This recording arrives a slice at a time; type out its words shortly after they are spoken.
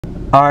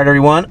All right,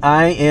 everyone,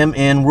 I am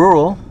in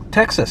rural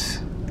Texas.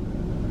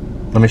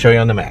 Let me show you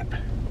on the map.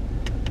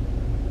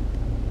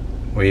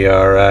 We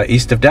are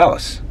east of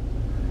Dallas.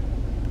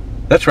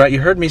 That's right,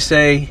 you heard me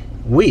say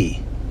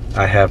we.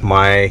 I have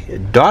my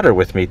daughter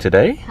with me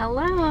today.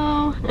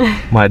 Hello.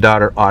 My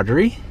daughter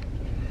Audrey.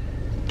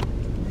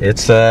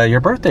 It's your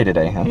birthday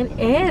today, huh? It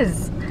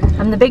is.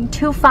 I'm the big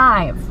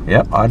 2-5.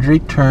 Yep, Audrey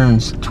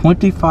turns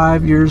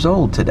 25 years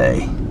old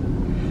today.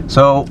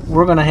 So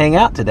we're gonna hang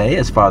out today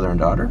as father and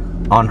daughter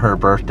on her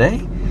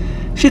birthday.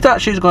 She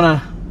thought she was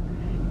gonna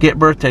get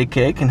birthday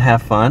cake and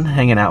have fun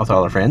hanging out with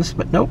all her friends,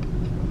 but nope.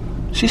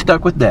 She's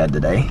stuck with Dad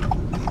today.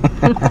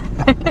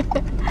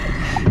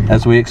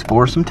 As we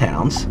explore some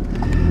towns.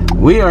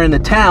 We are in the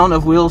town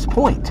of Wills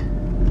Point.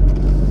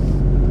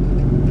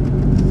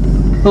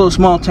 A little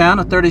small town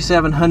of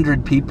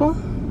 3,700 people.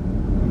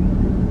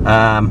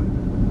 Let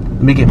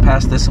me get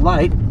past this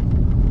light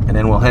and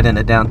then we'll head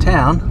into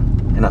downtown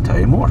and I'll tell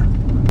you more.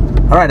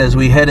 All right, as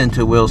we head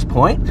into Wills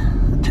Point,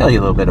 I'll tell you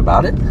a little bit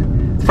about it.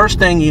 First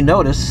thing you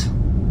notice,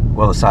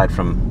 well, aside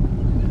from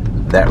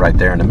that right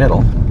there in the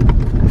middle,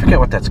 I forget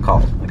what that's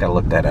called. I gotta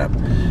look that up.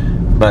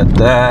 But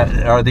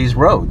are these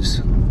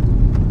roads.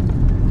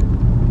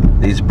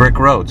 These brick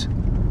roads.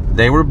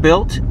 They were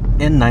built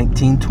in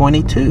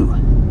 1922.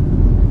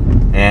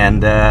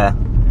 And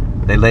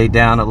they laid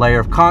down a layer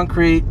of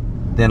concrete,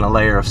 then a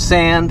layer of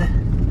sand,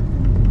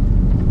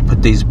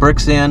 put these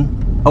bricks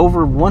in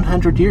over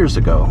 100 years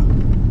ago.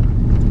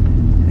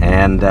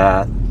 And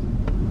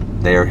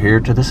they are here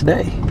to this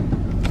day.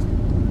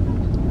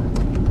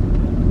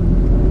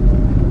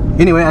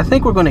 Anyway, I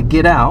think we're going to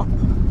get out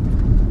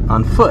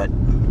on foot.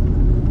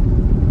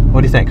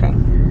 What do you think,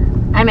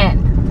 hon? I'm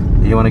in.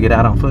 You want to get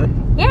out on foot?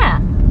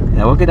 Yeah.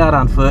 Yeah, we'll get out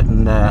on foot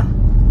and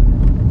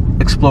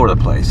explore the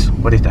place.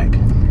 What do you think?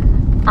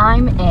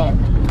 I'm in.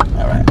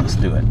 All right, let's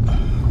do it.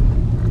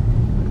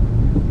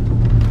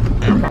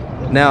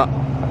 Now,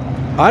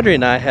 Audrey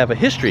and I have a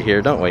history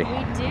here, don't we?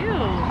 We do.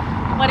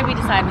 What did we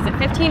decide? Was it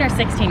 15 or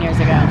 16 years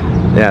ago?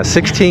 Yeah,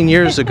 16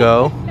 years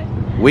ago,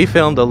 we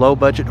filmed a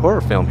low-budget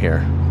horror film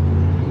here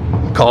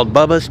called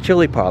Bubba's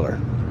Chili Parlor.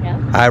 Yeah.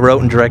 I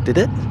wrote and directed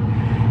it.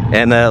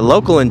 And a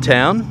local in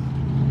town,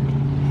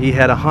 he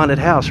had a haunted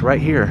house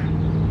right here.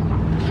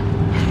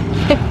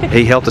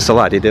 He helped us a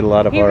lot. He did a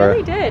lot of He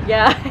really did,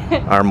 yeah.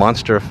 our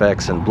monster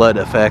effects and blood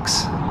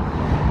effects.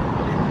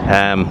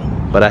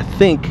 But I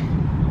think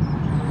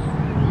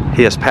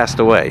he has passed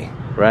away,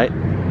 right?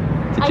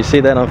 Did you see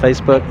that on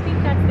Facebook? I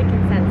think that's the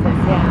consensus,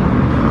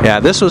 yeah. Yeah,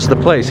 this was the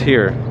place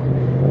here.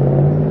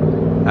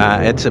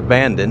 It's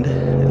abandoned,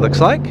 it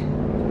looks like.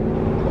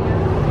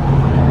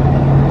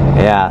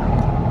 Yeah.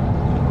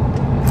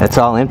 It's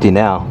all empty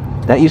now.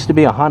 That used to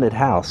be a haunted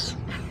house.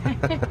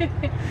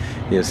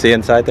 You see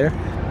inside there?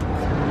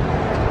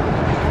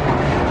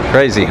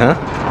 Crazy, huh?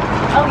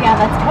 Oh yeah,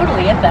 that's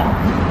totally it though.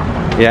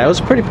 Yeah, it was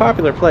a pretty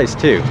popular place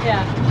too.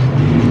 Yeah.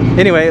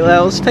 Anyway,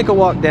 let's take a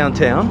walk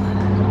downtown.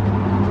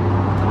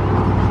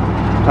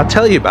 I'll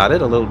tell you about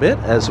it a little bit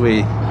as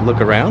we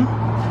look around.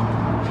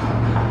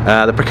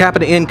 The per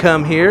capita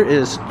income here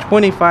is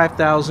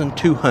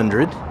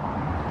 $25,200.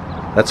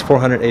 That's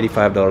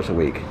 $485 a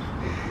week.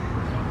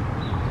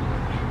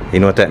 You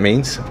know what that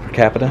means, per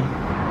capita?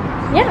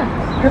 Yeah,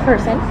 per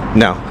person.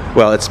 No.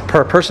 Well, it's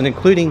per person,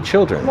 including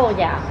children. Well,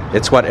 yeah.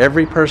 It's what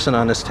every person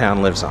on this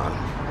town lives on.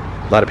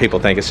 A lot of people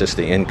think it's just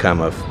the income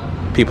of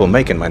people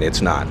making money.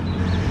 It's not.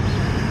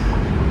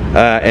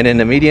 And then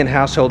the median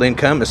household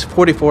income is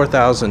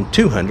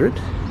 $44,200.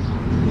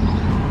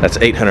 That's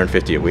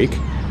 $850 a week.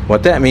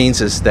 What that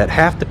means is that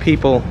half the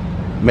people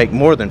make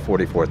more than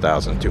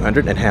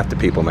 $44,200 and half the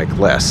people make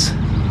less.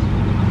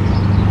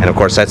 And of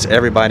course, that's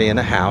everybody in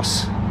the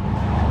house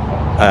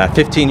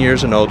 15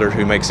 years and older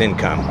who makes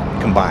income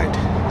combined.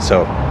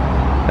 So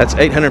that's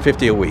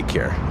 $850 a week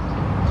here.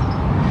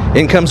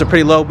 Incomes are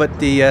pretty low, but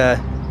the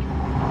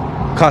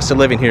cost of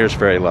living here is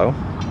very low.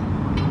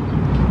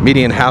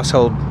 Median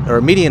household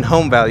or median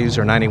home values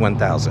are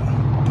 $91,000.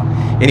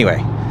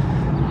 Anyway,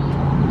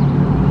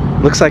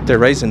 looks like they're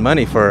raising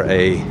money for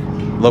a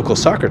local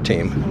soccer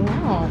team.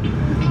 Wow.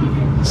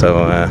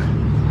 So I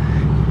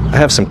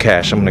have some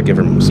cash. I'm gonna give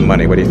her some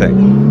money. What do you think? I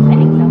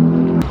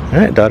think so. All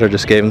right, daughter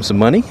just gave him some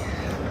money.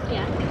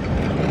 Yeah.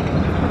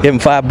 Give him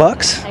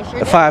 $5. I sure A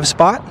did. 5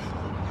 spot.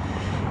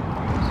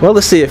 Well,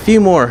 let's see a few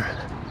more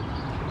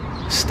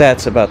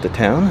stats about the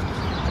town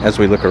as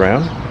we look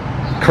around.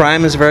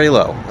 Crime is very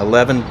low.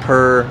 11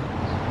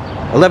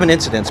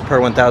 incidents per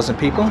 1,000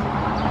 people.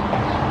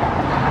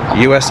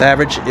 U.S.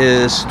 average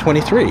is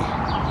 23.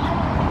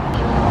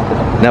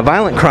 Now,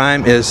 violent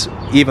crime is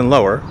even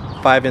lower.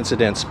 5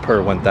 incidents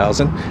per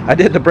 1,000. I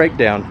did the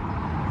breakdown.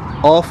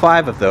 All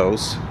 5 of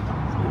those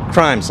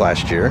crimes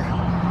last year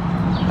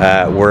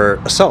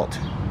were assault.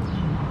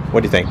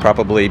 What do you think?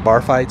 Probably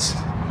bar fights?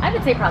 I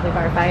would say probably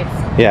bar fights.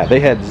 Yeah, they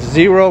had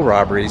 0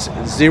 robberies,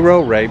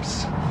 0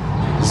 rapes,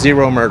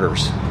 0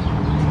 murders,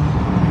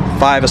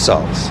 5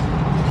 assaults.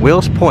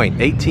 Wills Point,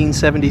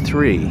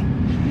 1873.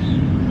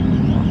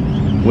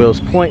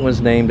 Wills Point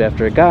was named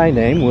after a guy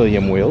named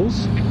William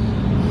Wills.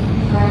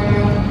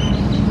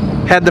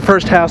 Had the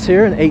first house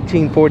here in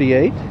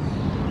 1848.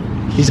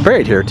 He's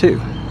buried here too.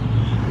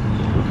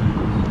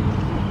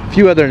 A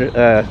few other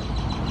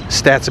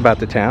stats about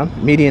the town.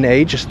 Median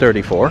age is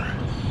 34. I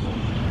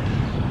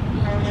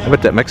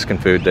bet that Mexican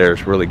food there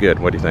is really good.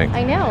 What do you think?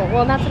 I know.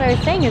 Well, that's what I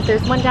was saying, is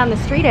there's one down the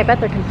street. I bet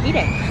they're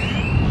competing.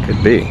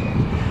 Could be.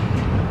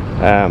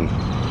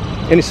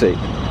 Let me see.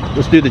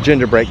 Let's do the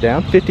gender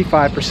breakdown.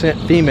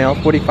 55% female,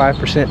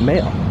 45%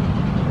 male.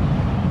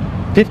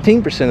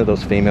 15% of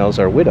those females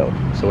are widowed.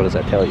 So what does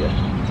that tell you?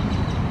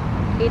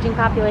 Aging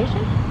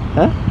population?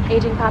 Huh?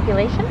 Aging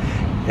population?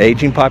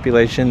 Aging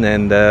population,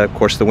 and of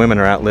course the women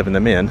are outliving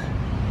the men.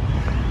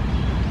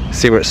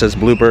 See where it says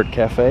Bluebird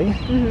Cafe?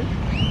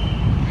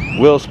 Mm-hmm.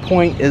 Wills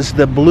Point is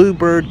the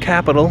bluebird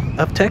capital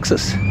of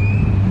Texas.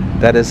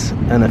 That is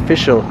an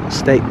official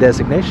state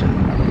designation.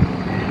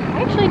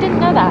 I actually didn't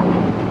know that.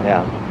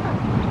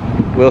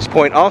 Yeah. Wills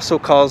Point also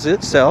calls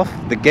itself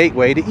the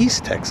gateway to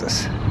East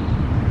Texas.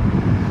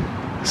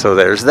 So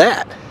there's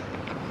that.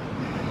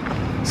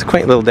 It's a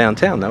quaint little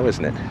downtown though,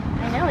 isn't it?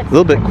 I know. It's A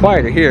little bit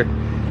quieter here.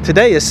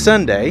 Today is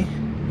Sunday,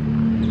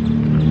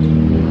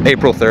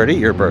 April 30,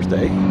 your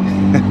birthday.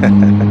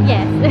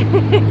 Yes.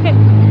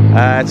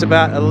 It's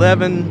about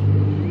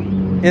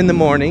 11 in the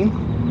morning.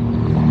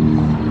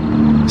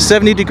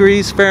 70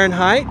 degrees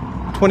Fahrenheit,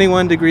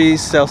 21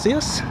 degrees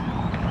Celsius.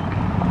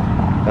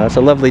 It's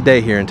a lovely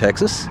day here in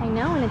Texas. I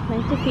know, and it's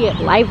nice to see it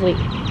lively.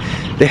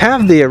 They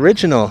have the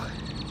original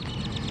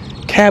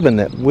cabin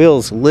that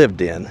Wills lived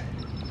in.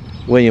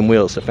 William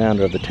Wills, the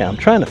founder of the town. I'm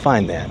trying to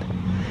find that.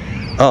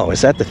 Oh,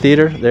 is that the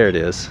theater? There it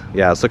is.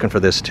 Yeah, I was looking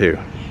for this too.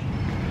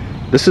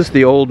 This is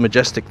the old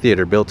Majestic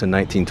Theater built in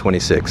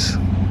 1926.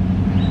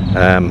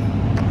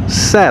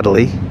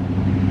 Sadly,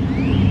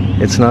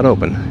 it's not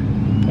open.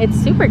 It's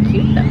super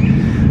cute though.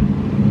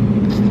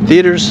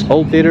 Theaters,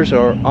 old theaters,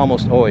 are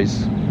almost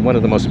always one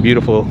of the most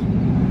beautiful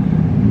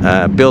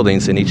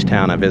buildings in each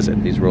town I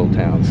visit, these rural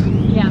towns.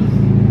 Yeah.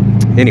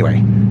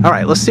 Anyway, all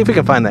right, let's see if we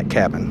can find that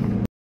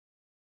cabin.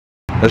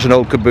 There's an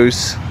old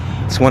caboose.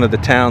 It's one of the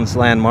town's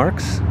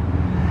landmarks.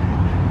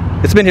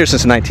 It's been here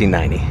since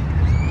 1990.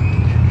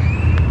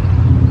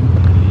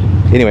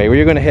 Anyway,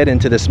 we're going to head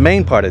into this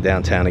main part of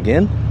downtown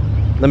again.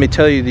 Let me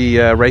tell you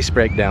the race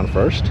breakdown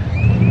first.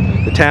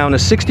 The town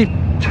is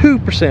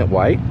 62%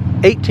 white,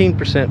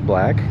 18%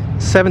 black,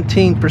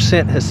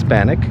 17%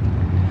 Hispanic,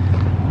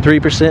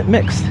 3%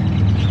 mixed.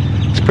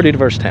 It's a pretty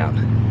diverse town.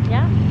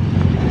 Yeah.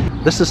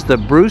 This is the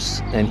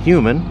Bruce and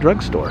Human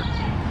drugstore.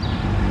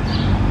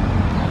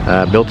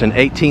 Built in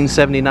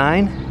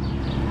 1879.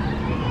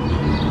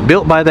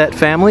 Built by that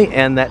family,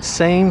 and that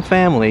same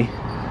family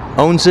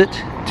owns it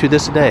to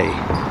this day.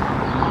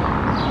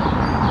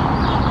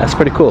 That's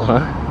pretty cool, huh?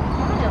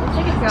 Yeah, it looks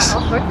like it's got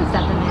all sorts of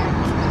stuff in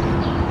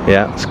there.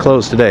 Yeah, it's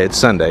closed today. It's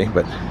Sunday,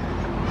 but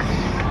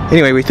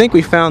anyway, we think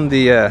we found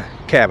the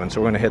cabin, so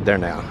we're going to head there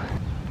now.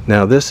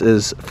 Now, this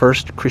is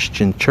First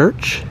Christian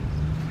Church.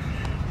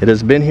 It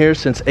has been here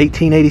since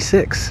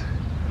 1886.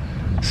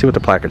 Let's see what the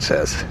placard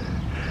says.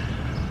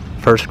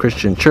 First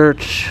Christian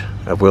Church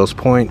of Wills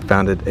Point,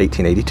 founded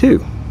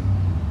 1882.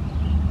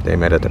 They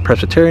met at the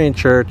Presbyterian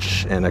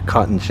Church, and a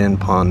cotton gin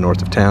pond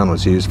north of town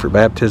was used for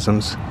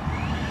baptisms.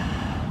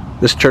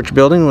 This church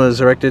building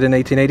was erected in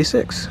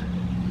 1886.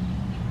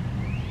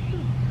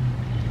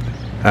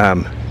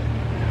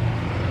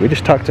 We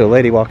just talked to a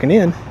lady walking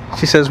in.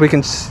 She says we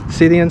can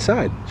see the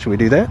inside. Should we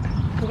do that?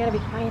 We gotta be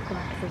quiet though,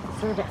 because there's the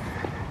service.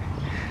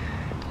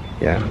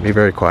 Yeah, be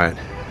very quiet.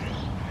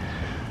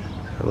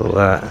 A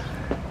little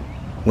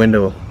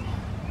window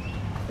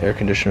air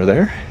conditioner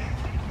there.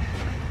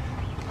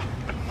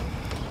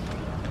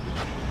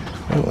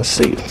 Well, let's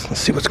see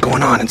what's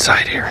going on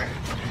inside here.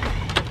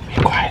 Be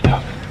quiet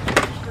though.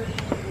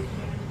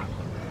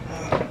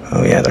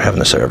 Oh yeah, they're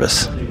having a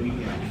service.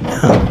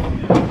 Oh.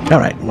 All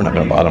right, we're not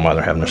going to bother them while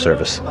they're having their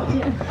service.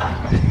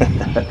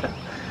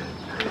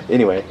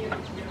 Anyway,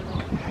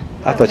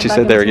 I thought you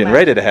said they were getting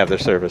ready to have their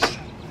service.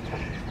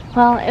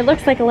 Well, it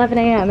looks like 11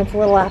 a.m. It's a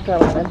little after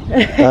 11.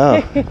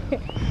 Oh.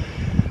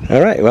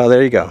 All right, well,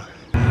 there you go.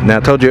 Now, I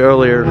told you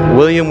earlier,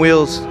 William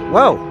Wills,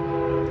 whoa,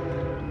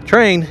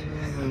 train.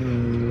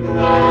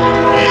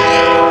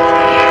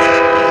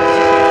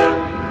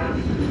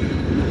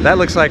 That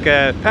looks like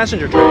a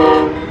passenger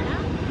train.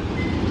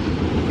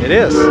 It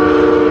is.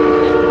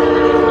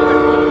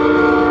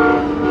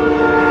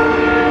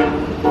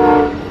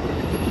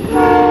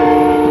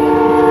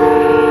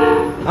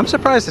 I'm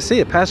surprised to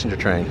see a passenger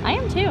train. I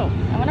am too.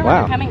 I wonder where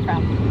they're coming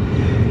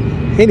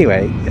from.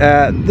 Anyway,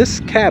 this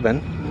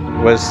cabin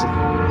was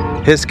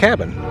his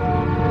cabin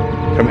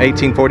from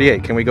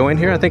 1848. Can we go in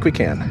here? I think we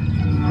can.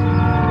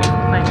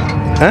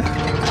 Huh?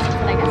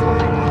 I guess we'll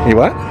find out. You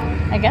what?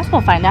 I guess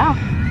we'll find out.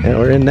 Yeah,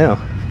 we're in now.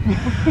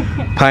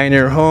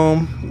 Pioneer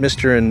home,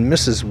 Mr. and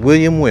Mrs.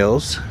 William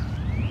Wills,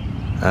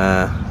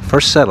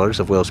 first settlers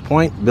of Wills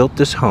Point, built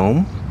this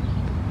home,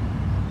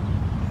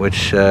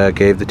 which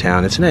gave the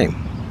town its name.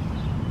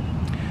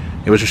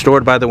 It was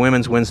restored by the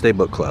Women's Wednesday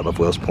Book Club of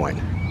Wills Point.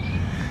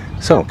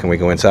 So, can we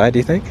go inside, do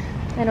you think?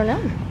 I don't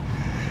know.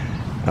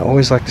 I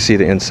always like to see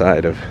the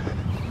inside of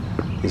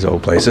these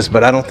old places,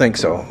 but I don't think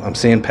so. I'm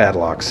seeing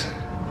padlocks.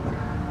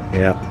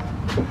 Yeah.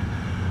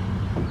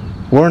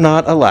 We're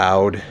not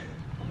allowed.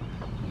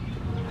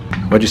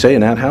 What'd you say,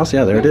 an outhouse?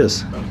 Yeah, there it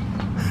is.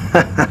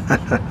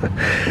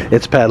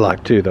 It's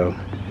padlocked too, though.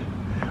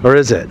 Or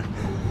is it?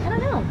 I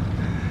don't know.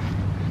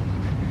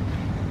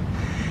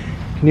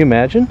 Can you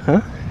imagine,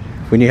 huh?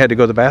 When you had to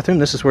go to the bathroom,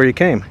 this is where you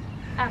came.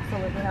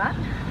 Absolutely not.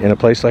 In a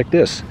place like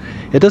this.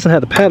 It doesn't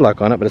have the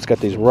padlock on it, but it's got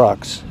these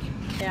rocks.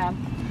 Yeah.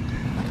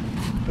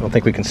 I don't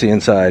think we can see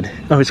inside.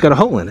 Oh, it's got a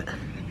hole in it.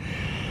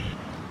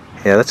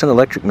 Yeah, that's an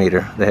electric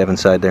meter they have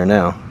inside there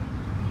now.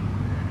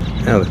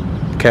 Now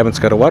the cabin's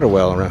got a water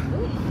well around.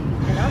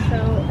 And also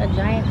a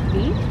giant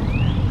bee.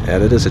 Yeah,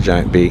 that is a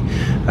giant bee.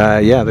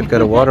 Yeah, they've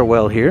got a water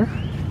well here,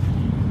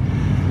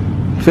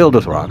 filled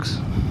with rocks.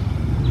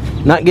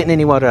 Not getting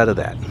any water out of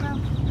that. Well,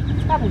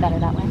 it's probably better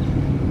that way.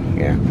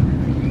 Yeah.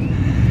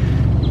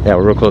 Yeah,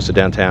 we're real close to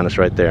downtown. It's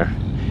right there.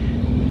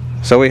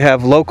 So we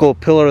have local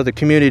pillar of the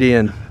community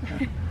and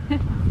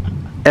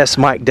S.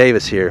 Mike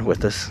Davis here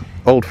with us,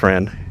 old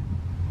friend.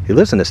 He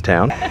lives in this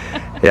town.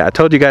 Yeah, I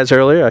told you guys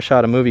earlier I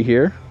shot a movie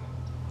here.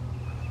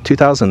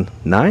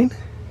 2009?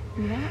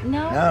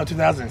 No,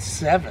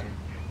 2007.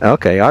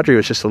 Okay, Audrey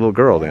was just a little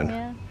girl then.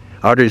 Yeah.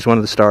 Audrey's one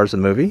of the stars of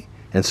the movie,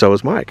 and so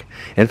was Mike.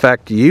 In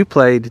fact, you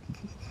played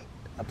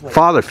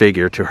father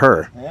figure to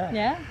her.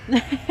 Yeah.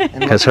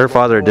 Because her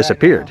father had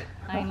disappeared.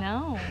 I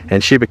know.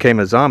 And she became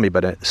a zombie,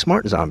 but a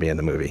smart zombie in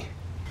the movie.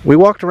 We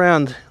walked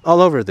around all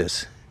over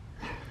this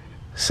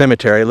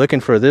cemetery looking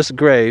for this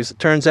grave. It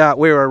turns out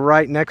we were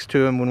right next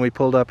to him when we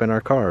pulled up in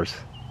our cars.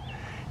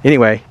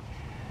 Anyway,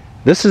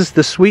 this is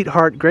the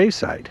Sweetheart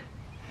gravesite.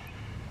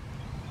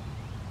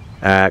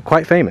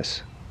 Quite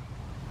famous.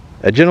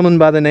 A gentleman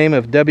by the name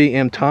of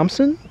W.M.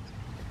 Thompson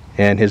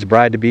and his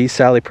bride-to-be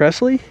Sally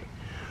Presley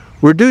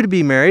were due to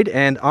be married,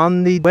 and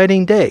on the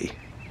wedding day,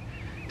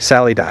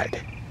 Sally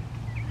died.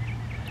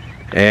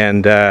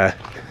 And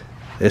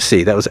let's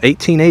see, that was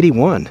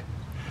 1881.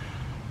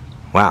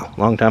 Wow,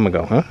 long time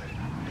ago, huh?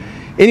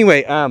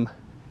 Anyway,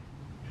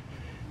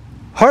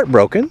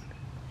 heartbroken,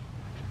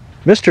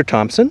 Mr.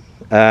 Thompson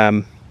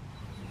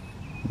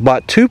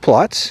bought 2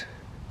 plots,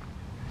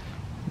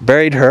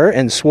 buried her,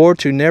 and swore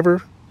to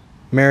never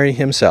marry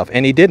himself,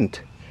 and he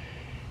didn't.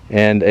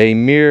 And a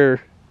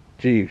mere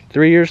 3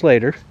 years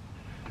later,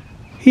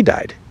 he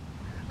died.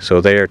 So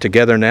they are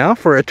together now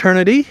for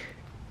eternity.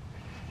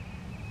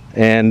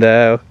 And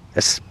a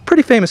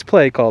pretty famous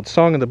play called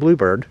Song of the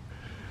Bluebird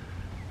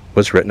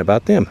was written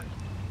about them.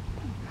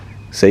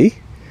 See?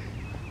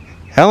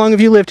 How long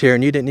have you lived here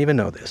and you didn't even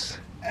know this?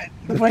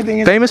 The funny thing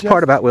is, famous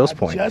part about Wills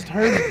Point. I just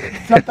heard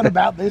something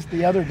about this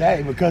the other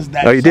day, because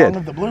that Oh, you Song did?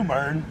 of the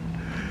Bluebird,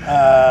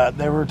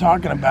 they were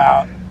talking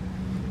about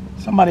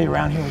somebody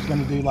around here was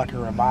going to do like a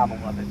revival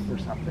of it or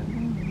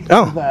something.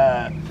 Oh.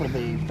 For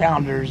the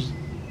founders'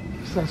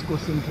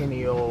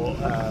 sesquicentennial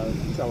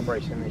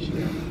celebration this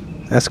year.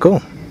 That's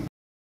cool.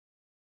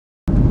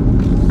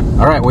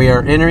 Alright, we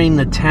are entering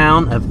the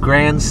town of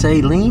Grand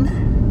Saline.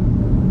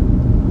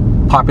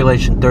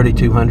 Population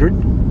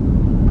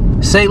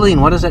 3,200.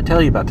 Saline, what does that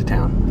tell you about the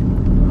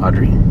town,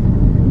 Audrey?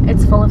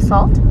 It's full of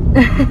salt.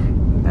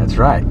 That's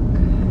right.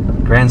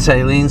 Grand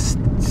Saline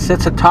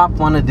sits atop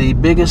one of the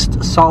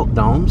biggest salt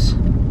domes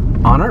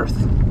on Earth.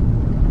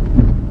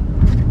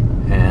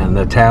 And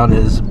the town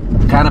is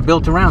kind of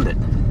built around it.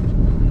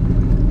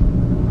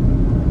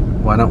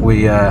 Why don't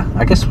we,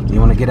 I guess you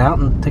want to get out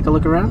and take a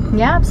look around?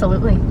 Yeah,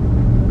 absolutely.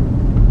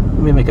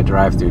 Let me make a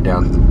drive through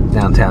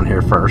downtown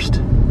here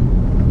first.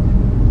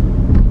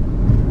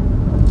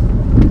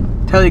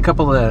 Tell you a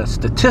couple of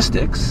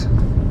statistics.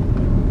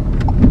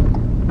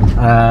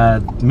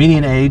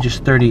 Median age is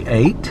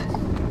 38.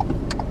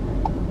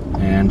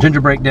 And gender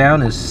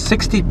breakdown is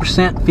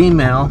 60%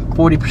 female,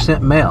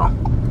 40% male.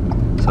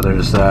 So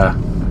there's a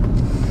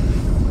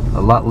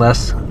lot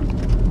less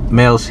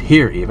males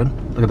here even.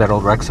 Look at that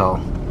old Rexall.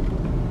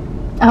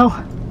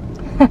 Oh.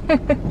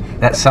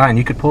 That sign,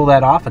 you could pull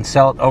that off and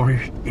sell it over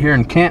here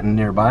in Canton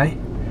nearby.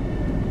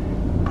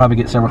 Probably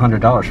get several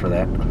 $100s for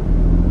that.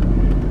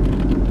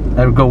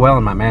 That would go well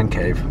in my man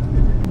cave.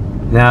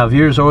 Now,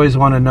 viewers always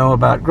want to know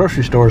about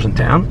grocery stores in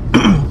town.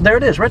 There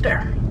it is, right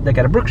there. They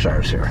got a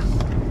Brookshire's here.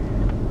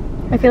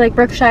 I feel like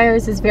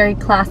Brookshire's is very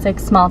classic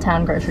small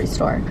town grocery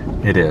store.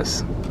 It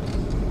is.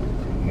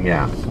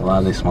 Yeah, a lot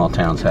of these small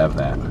towns have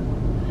that.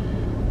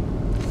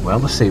 Well,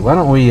 let's see. Why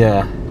don't we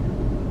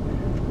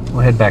we'll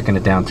head back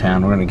into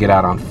downtown. We're going to get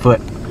out on foot.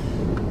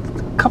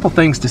 A couple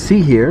things to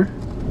see here.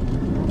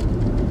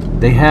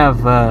 They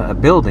have a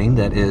building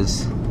that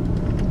is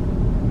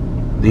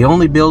the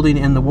only building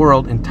in the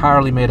world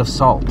entirely made of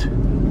salt.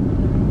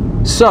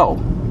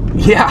 So,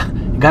 yeah,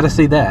 you got to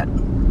see that.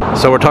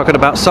 So we're talking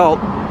about salt.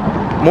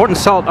 Morton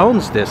Salt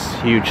owns this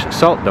huge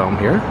salt dome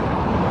here,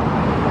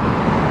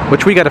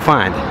 which we got to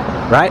find,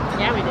 right?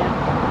 Yeah, we do.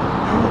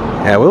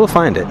 Yeah, we'll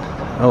find it.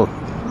 Oh,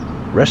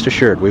 rest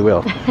assured, we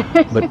will.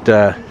 But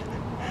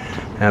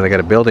now they got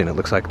a building. It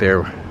looks like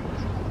they're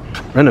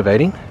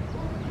renovating.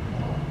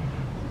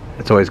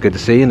 It's always good to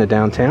see in the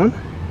downtown.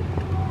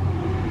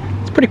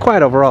 It's pretty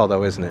quiet overall,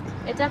 though, isn't it?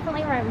 It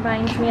definitely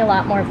reminds me a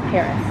lot more of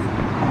Paris.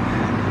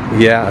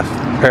 Yeah,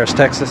 Paris,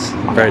 Texas.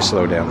 Very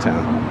slow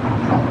downtown.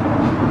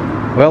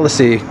 Well, let's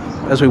see.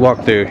 As we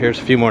walk through, here's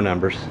a few more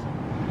numbers.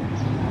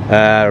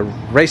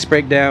 Race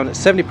breakdown: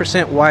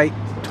 70% white,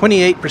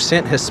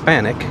 28%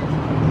 Hispanic,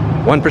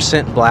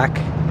 1% black,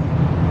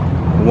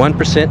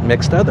 1%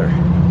 mixed other.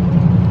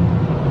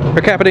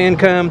 Per capita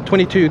income,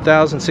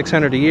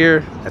 $22,600 a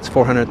year. That's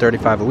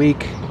 $435 a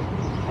week.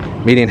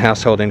 Median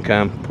household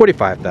income,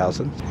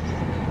 $45,000.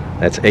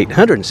 That's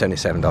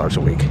 $877 a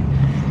week.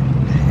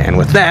 And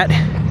with that,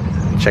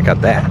 check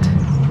out that.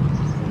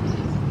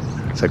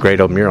 It's a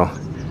great old mural.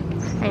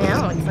 I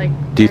know, it's like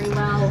very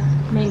well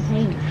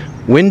maintained.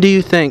 When do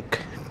you think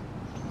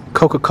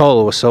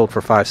Coca-Cola was sold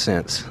for 5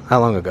 cents? How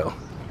long ago?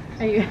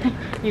 Are you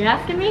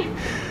asking me?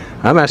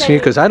 I'm asking you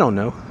because I don't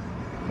know.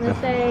 Let's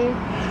say...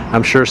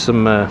 I'm sure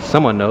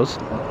someone knows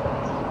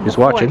who's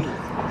watching.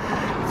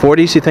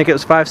 40s, you think it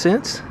was 5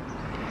 cents?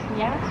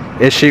 Yeah.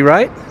 Is she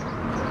right?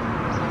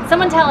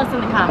 Someone tell us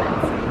in the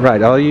comments.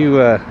 Right, all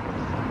you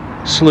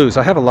sleuths.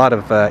 I have a lot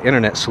of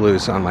internet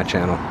sleuths on my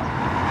channel.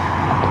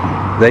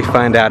 They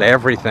find out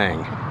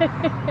everything.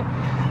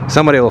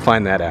 Somebody will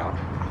find that out.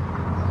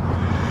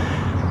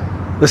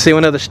 Let's see,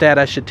 one other stat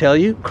I should tell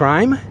you.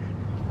 Crime.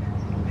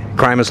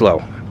 Crime is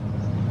low.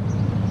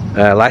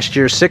 Last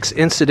year, 6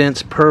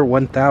 incidents per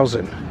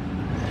 1,000.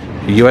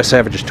 The U.S.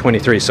 average is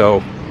 23,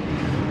 so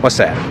what's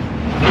that?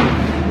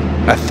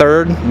 A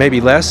third, maybe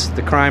less,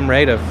 the crime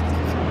rate of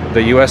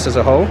the U.S. as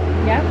a whole?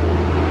 Yeah,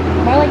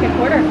 more like a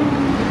quarter.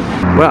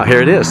 Well,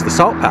 here it is, the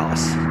Salt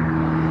Palace.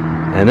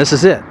 And this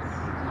is it.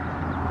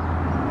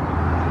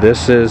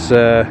 This is,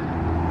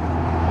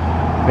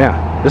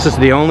 this is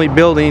the only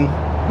building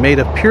made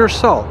of pure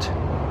salt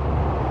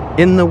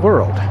in the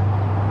world.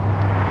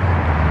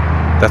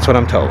 That's what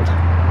I'm told.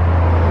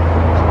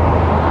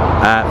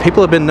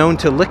 People have been known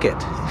to lick it.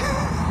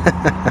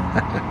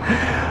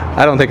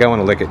 I don't think I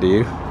want to lick it, do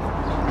you?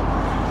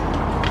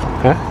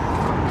 Huh?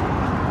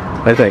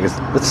 What do you think?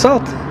 It's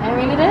salt. I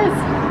mean, it is.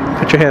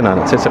 Put your hand on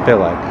it. What's it feel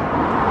like?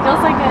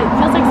 Feels like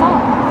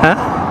salt. Huh?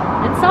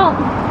 It's salt.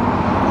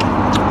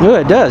 No,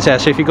 it does. Yeah,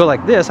 so if you go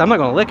like this, I'm not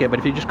going to lick it, but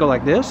if you just go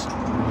like this,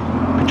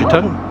 put your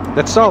tongue.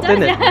 That's salt,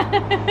 isn't it?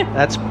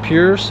 That's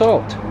pure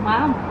salt.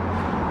 Wow.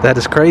 That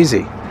is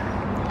crazy.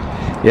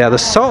 Yeah, the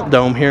salt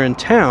dome here in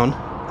town,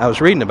 I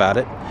was reading about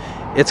it.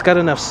 It's got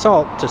enough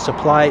salt to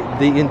supply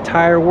the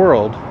entire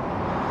world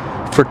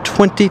for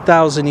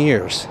 20,000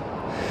 years.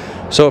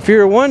 So if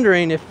you're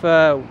wondering if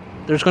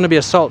there's going to be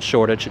a salt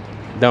shortage,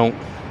 don't.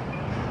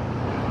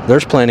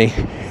 There's plenty.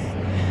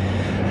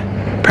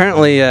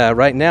 Apparently,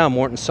 right now,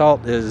 Morton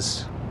Salt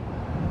is,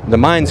 the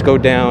mines go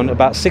down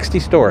about 60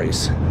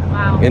 stories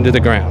into the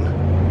ground.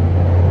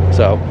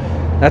 So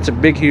that's a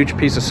big, huge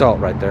piece of salt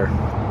right there.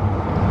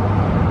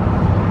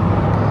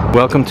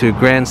 Welcome to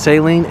Grand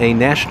Saline, a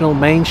national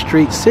Main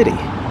Street city.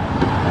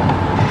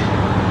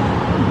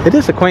 It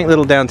is a quaint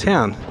little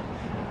downtown.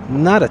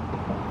 Not a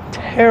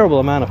terrible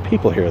amount of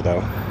people here,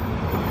 though.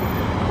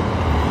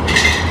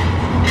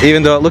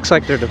 Even though it looks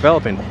like they're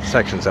developing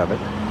sections of it.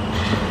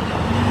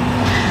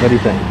 What do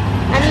you think?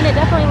 I mean, it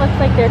definitely looks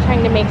like they're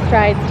trying to make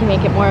strides to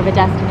make it more of a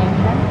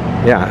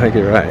destination. Yeah, I think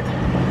you're right.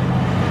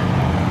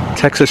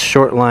 Texas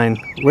Short Line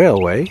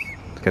Railway.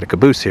 Got a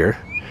caboose here.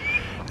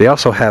 They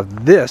also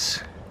have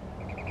this.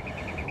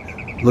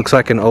 Looks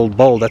like an old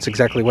bowl. That's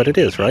exactly what it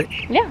is, right?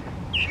 Yeah.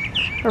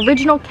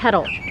 Original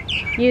kettle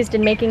used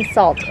in making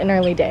salt in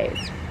early days.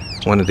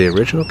 One of the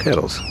original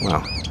kettles.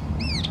 Wow.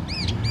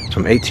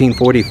 From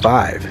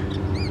 1845.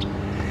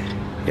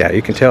 Yeah,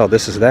 you can tell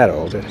this is that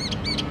old.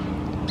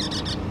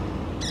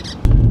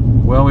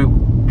 Well, we're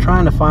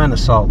trying to find the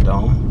salt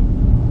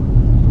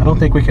dome. I don't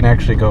think we can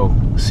actually go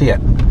see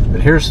it.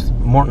 But here's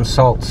Morton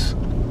Salt's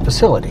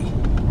facility.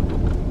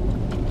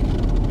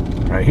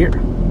 Right here.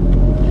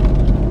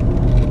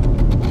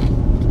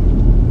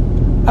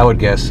 I would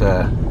guess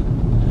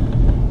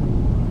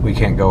we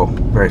can't go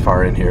very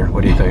far in here.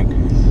 What do you think?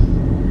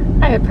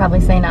 I would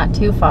probably say not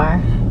too far.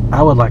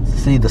 I would like to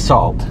see the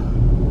salt.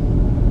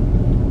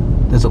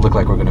 Doesn't look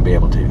like we're going to be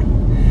able to.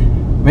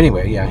 But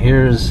anyway, yeah,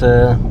 here's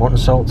Morton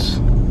Salt's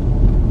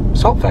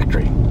salt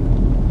factory.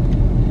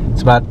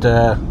 It's about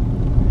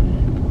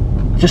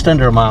just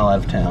under a mile out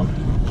of town.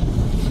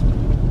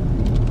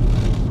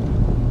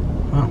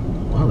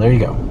 Well, there you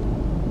go.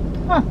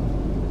 Huh.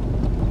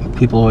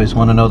 People always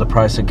want to know the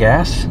price of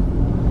gas.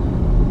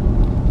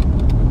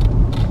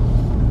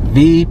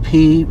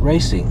 VP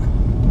Racing.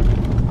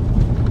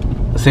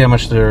 Let's see how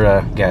much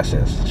their gas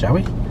is, shall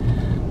we?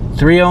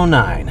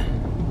 $3.09.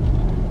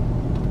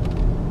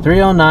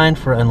 $3.09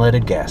 for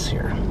unleaded gas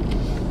here.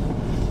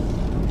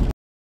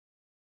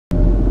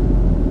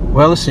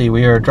 Well, let's see.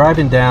 We are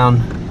driving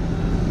down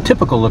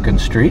typical looking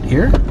street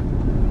here.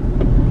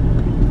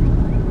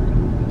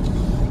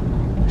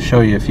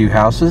 Show you a few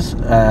houses.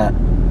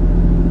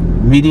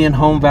 Median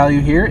home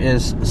value here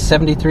is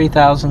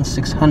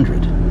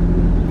 $73,600.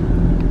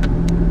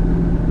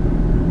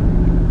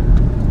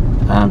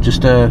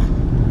 Just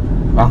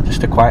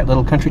a quiet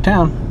little country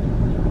town.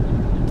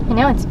 I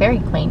know, it's very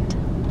quaint.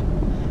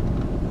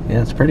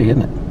 Yeah, it's pretty,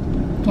 isn't it?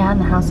 Yeah, and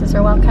the houses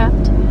are well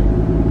kept.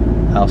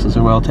 Houses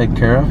are well taken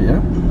care of, yeah.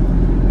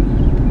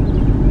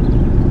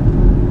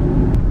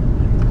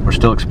 We're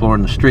still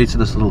exploring the streets of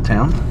this little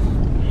town.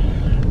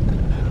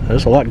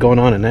 There's a lot going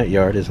on in that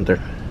yard, isn't there?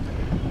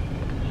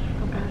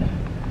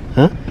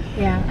 Huh?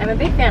 Yeah, I'm a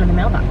big fan of the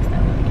mailbox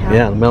though.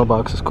 Yeah, the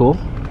mailbox is cool.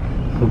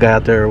 The guy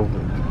out there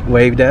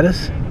waved at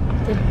us.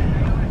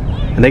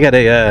 And they got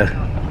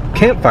a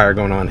campfire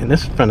going on in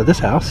this front of this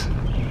house.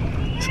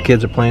 These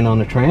kids are playing on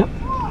the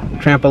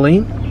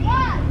trampoline.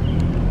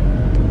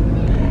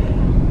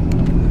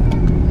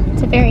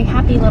 It's a very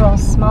happy little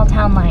small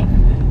town life.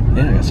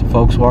 Yeah, I got some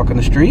folks walking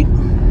the street.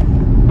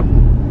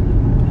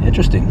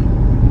 Interesting.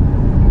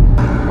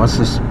 What's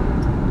this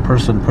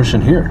person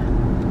pushing here?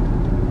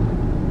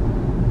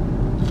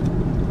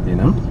 You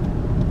know?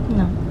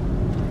 No.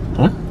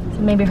 Huh? So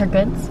maybe her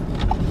goods?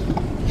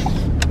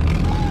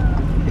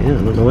 Yeah,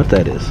 I don't know what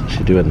that is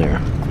she's doing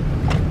there.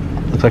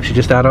 Looks like she's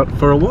just out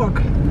for a walk.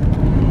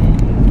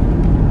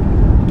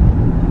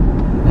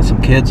 Got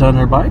some kids on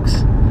their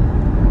bikes.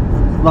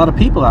 A lot of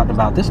people out and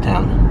about this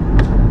town.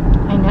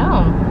 I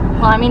know.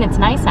 Well, I mean, it's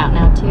nice out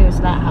now too,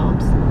 so that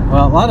helps.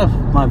 Well, a lot of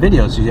my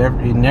videos,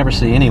 you never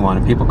see anyone,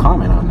 and people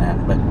comment on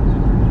that, but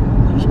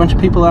there's a bunch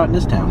of people out in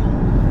this town.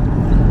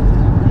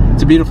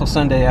 It's a beautiful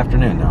Sunday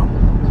afternoon, though,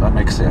 so that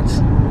makes sense.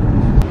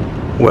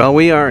 Well,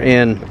 we are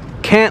in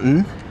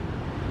Canton,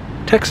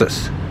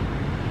 Texas.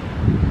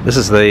 This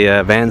is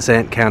the Van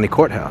Zandt County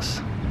Courthouse.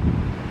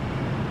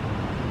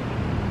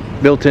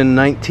 Built in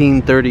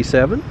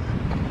 1937.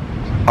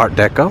 Art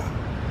Deco.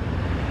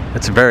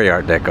 It's very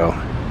Art Deco.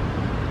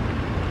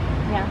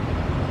 Yeah.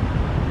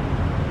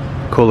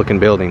 Cool looking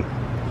building.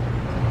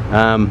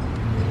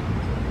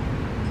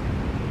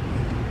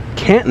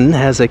 Canton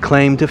has a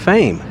claim to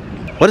fame.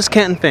 What is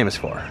Canton famous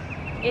for?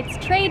 It's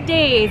trade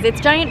days.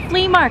 It's giant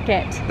flea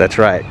market. That's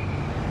right.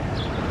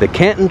 The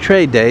Canton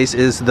Trade Days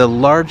is the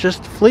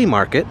largest flea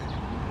market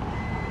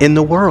in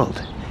the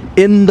world.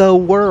 In the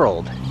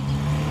world.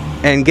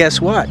 And guess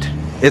what?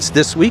 It's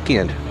this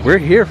weekend. We're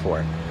here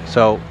for it.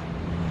 So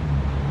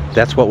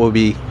that's what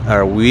we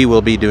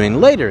will be doing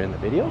later in the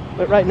video.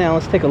 But right now,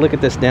 let's take a look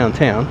at this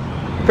downtown.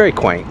 Very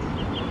quaint.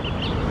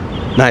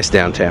 Nice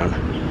downtown.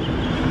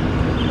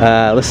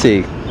 Let's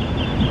see.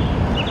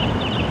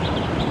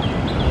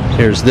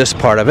 Here's this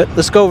part of it.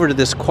 Let's go over to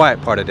this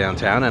quiet part of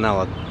downtown, and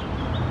I'll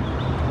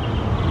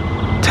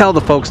tell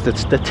the folks the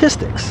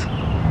statistics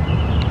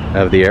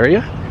of the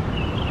area.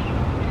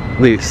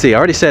 Let's see, I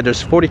already said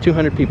there's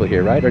 4,200 people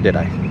here, right? Or did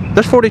I?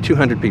 There's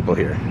 4,200 people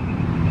here.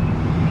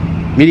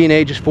 Median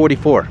age is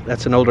 44.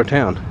 That's an older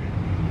town.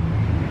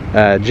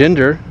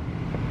 Gender,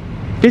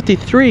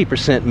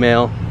 53%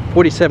 male,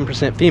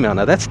 47% female.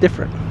 Now that's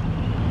different.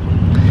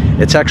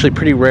 It's actually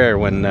pretty rare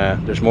when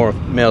there's more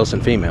males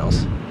than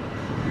females.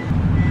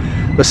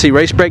 Let's see,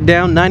 race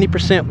breakdown,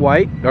 90%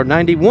 white, or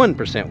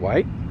 91%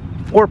 white,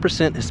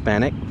 4%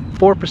 Hispanic,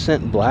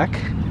 4% black,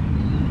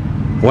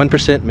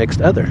 1%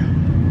 mixed other.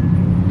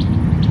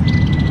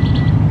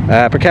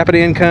 Per capita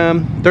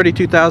income,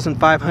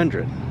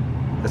 $32,500.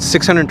 That's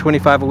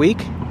 $625 a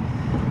week.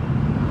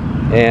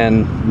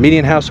 And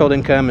median household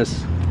income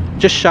is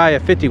just shy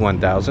of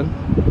 $51,000,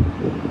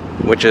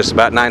 which is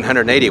about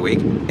 $980 a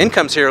week.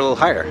 Incomes here are a little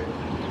higher,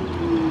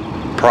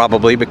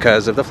 probably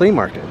because of the flea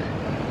market.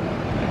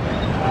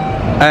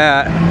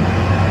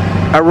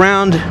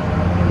 Around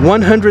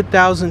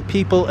 100,000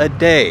 people a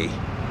day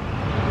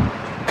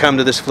come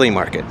to this flea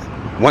market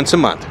once a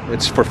month.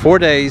 It's for 4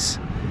 days.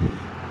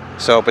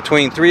 So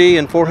between 300,000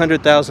 and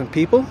 400,000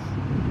 people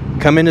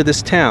come into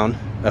this town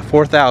of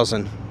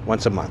 4,000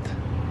 once a month.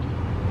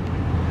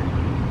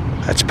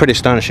 That's a pretty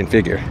astonishing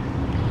figure.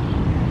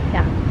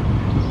 Yeah.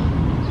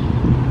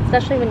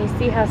 Especially when you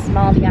see how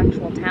small the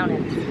actual town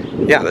is.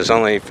 Yeah, there's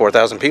only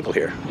 4,000 people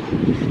here.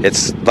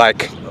 It's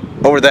like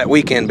over that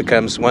weekend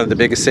becomes one of the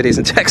biggest cities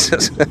in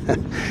Texas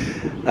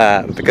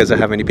because of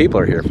how many people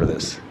are here for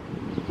this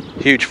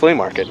huge flea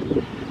market.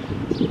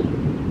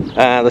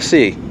 Let's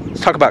see. Let's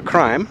talk about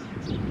crime.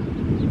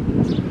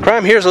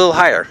 Crime here is a little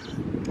higher.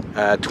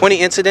 20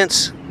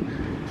 incidents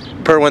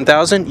per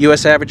 1,000.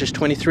 U.S. average is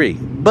 23.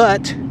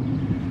 But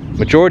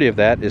majority of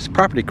that is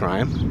property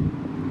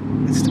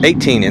crime. It's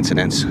 18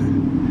 incidents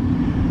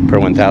per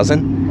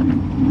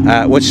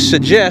 1,000, which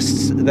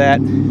suggests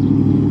that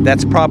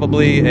that's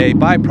probably a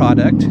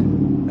byproduct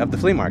of the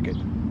flea market.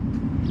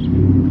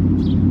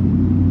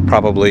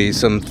 Probably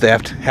some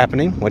theft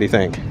happening. What do you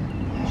think?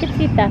 Could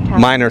see theft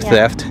happening. Minor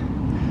theft.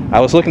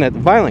 I was looking at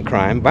violent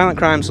crime. Violent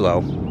crime's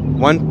low.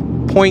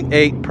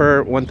 1.8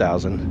 per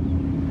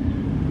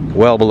 1,000.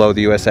 Well below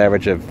the U.S.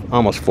 average of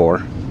almost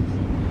 4.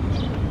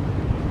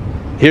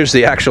 Here's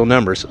the actual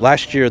numbers.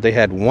 Last year they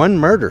had 1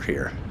 murder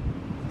here.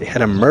 They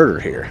had a murder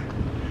here.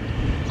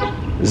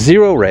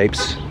 0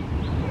 rapes,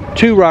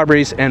 2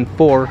 robberies, and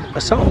 4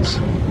 assaults.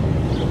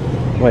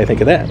 What do you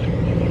think of that?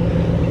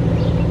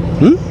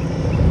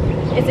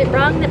 Is it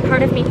wrong that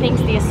part of me thinks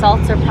the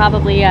assaults are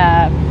probably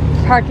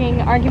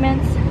parking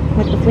arguments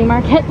with the flea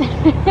market?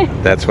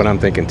 That's what I'm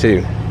thinking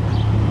too.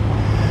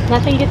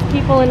 Nothing gets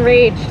people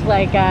enraged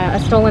like a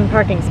stolen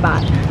parking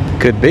spot.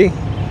 Could be.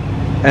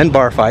 And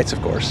bar fights,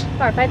 of course.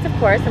 Bar fights, of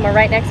course, and we're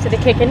right next to the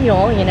Kick and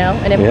Mule, you know,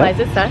 it implies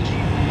as such.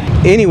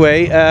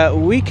 Anyway,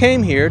 we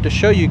came here to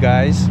show you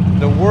guys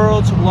the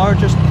world's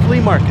largest flea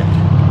market.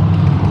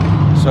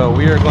 So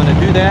we are going to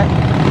do that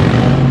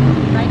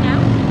Right now?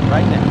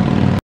 right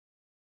now.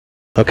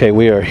 Okay,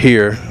 we are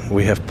here.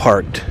 We have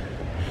parked.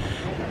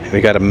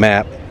 We got a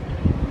map.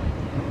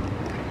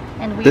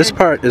 And This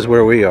part is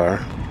where we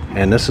are,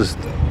 and this is,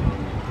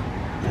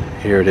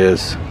 here it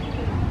is,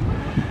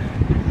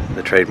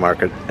 the trade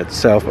market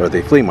itself, or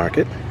the flea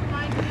market.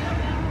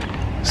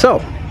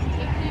 So,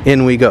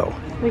 in we go.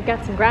 we've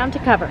got some ground to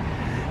cover.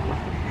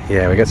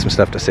 Yeah, we got some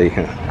stuff to see.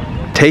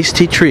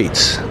 Tasty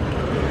treats.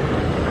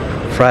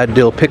 Fried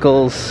dill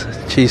pickles,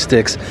 cheese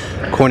sticks,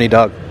 corny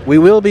dog. We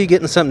will be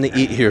getting something to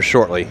eat here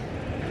shortly.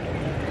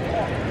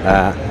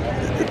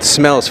 It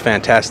smells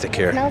fantastic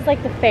here. It smells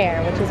like the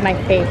fair, which is my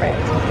favorite.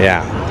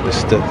 Yeah,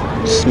 just the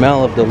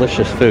smell of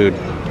delicious food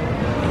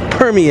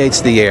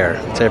permeates the air.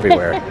 It's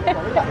everywhere.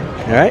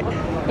 All right?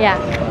 Yeah.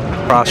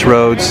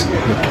 Crossroads.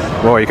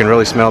 Boy, you can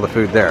really smell the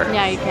food there.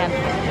 Yeah, you can.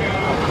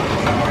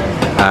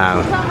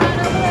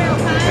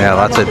 Yeah,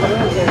 lots of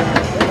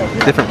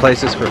different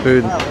places for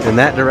food in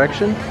that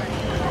direction.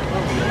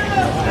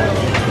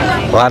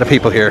 A lot of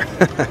people here.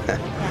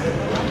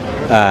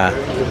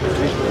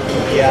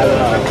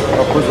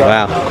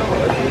 Wow.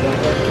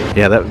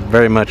 Yeah, that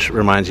very much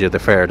reminds you of the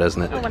fair,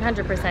 doesn't it? Oh,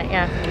 100%,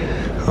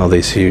 yeah. All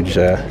these huge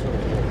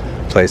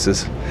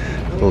places,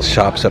 little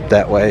shops up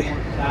that way.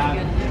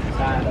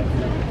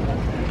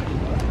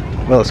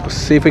 Well, let's go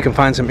see if we can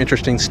find some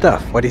interesting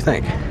stuff. What do you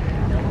think?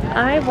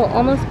 I will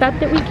almost bet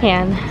that we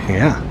can.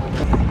 Yeah.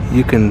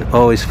 You can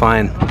always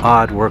find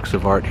odd works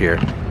of art here.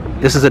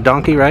 This is a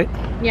donkey, right?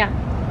 Yeah.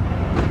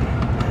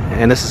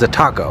 And this is a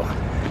taco.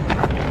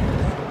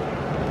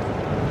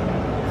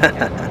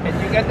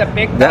 And you get the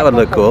big That would taco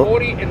look for cool.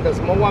 40 and the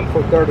small one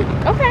for 30.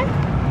 Okay.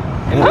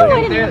 Yeah. Oh,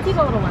 I didn't even see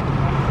the little one.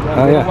 The Oh,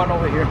 little yeah. one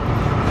over here.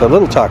 The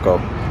little taco.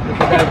 Look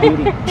at that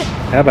beauty.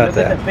 How about Look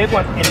at that? the big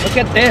one. And look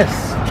at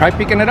this. Try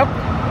picking it up.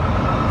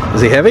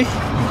 Is he heavy?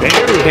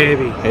 Very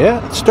heavy.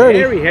 Yeah, it's sturdy.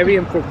 Very heavy,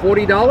 and for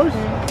 $40.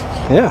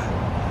 Yeah.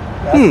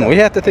 We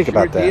have to think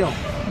about that. Deal.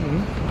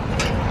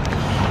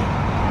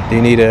 Do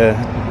you need a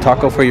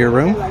taco for your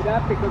room? Like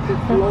that because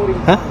it's floating.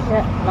 Huh?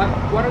 Yeah.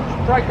 Like, why don't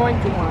you try going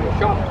to my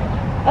shop?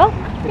 Oh,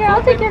 here,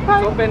 I'll take your It's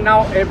card. open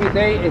now every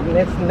day, and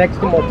it's next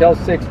to Motel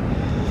 6.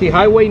 See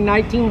Highway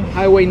 19,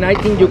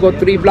 you go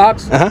 3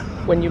 blocks.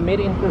 When you meet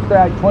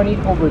Interstate 20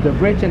 over the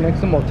bridge and next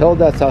to Motel,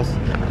 that's us.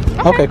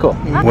 Okay, cool.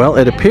 Well,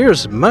 it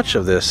appears much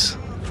of this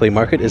flea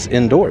market is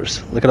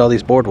indoors. Look at all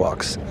these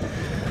boardwalks.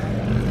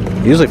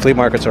 Usually flea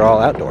markets are all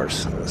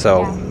outdoors.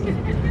 So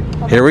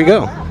here we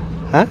go.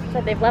 Huh?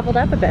 So they've leveled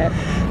up a bit.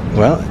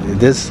 Well,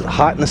 it is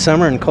hot in the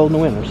summer and cold in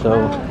the winter. So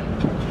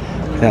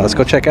yeah, let's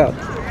go check out.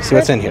 See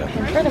what's in here.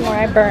 And furthermore,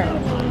 I burn.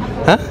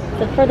 Huh?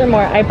 So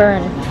furthermore, I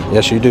burn.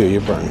 Yes, you do.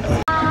 You burn.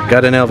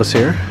 Got an Elvis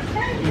here.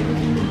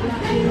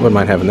 Wouldn't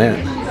mind having that.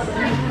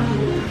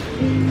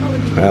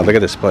 Wow, look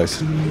at this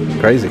place.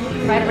 Crazy.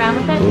 Ride around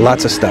with it?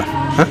 Lots of stuff.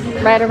 Huh?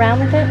 Ride around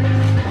with it?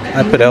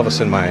 I put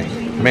Elvis in my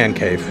man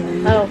cave.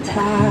 Oh, okay.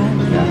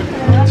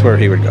 That's where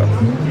he would go.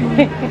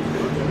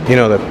 You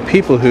know, the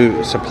people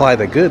who supply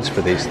the goods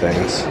for these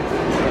things,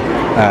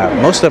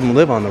 most of them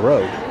live on the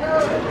road.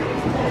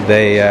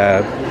 They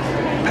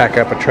pack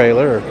up a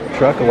trailer or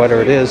truck or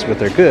whatever it is with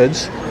their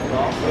goods,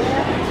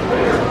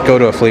 go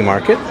to a flea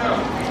market,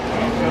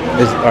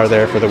 are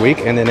there for the week,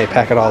 and then they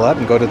pack it all up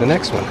and go to the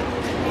next one.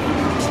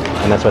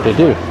 And that's what they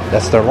do.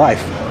 That's their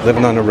life,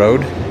 living on the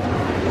road,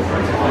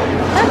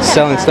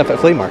 selling stuff at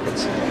flea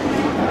markets.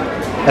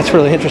 That's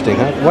really interesting,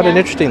 huh? What an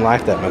interesting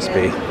life that must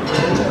be.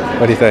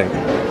 What do you think?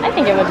 I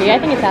think it would be. I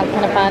think it sounds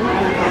kind of fun.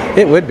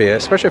 It would be,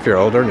 especially if you're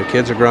older and your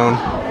kids are grown.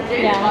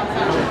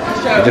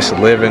 Yeah. You just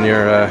live in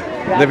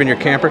your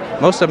camper.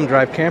 Most of them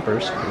drive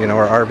campers, you know,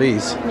 or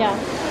RVs, Yeah.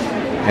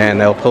 and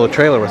they'll pull a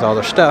trailer with all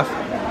their stuff.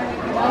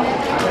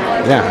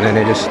 Yeah, and then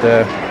they just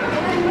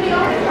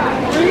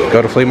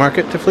go to flea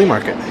market to flea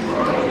market.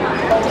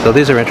 So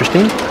these are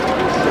interesting.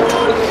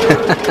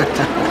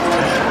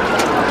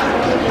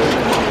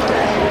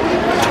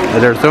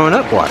 They're throwing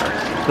up water.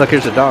 Look,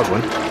 here's a dog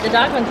one. The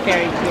dog one's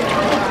very cute.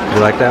 You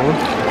like that one?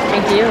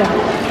 I do. I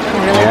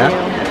really Yeah?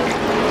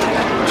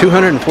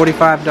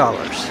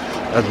 $245.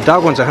 The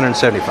dog one's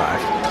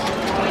 $175.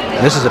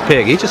 And this is a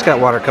pig. He just got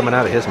water coming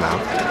out of his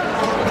mouth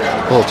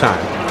the whole time.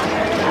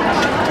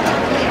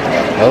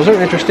 Those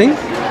are interesting.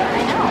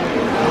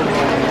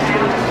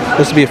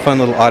 This would be a fun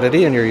little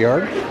oddity in your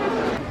yard.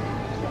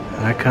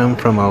 I come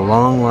from a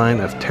long line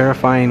of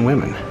terrifying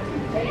women.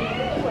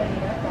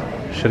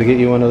 Should I get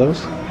you one of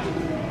those?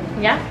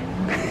 do. Yeah.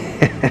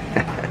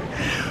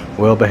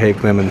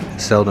 Well-behaved women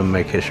seldom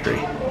make history.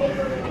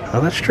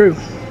 Well, that's true.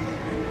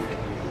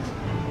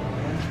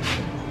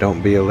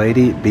 Don't be a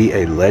lady, be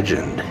a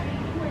legend.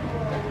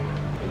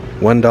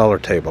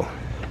 $1 table.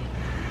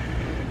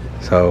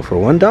 So for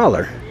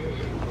 $1,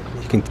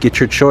 you can get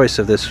your choice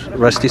of this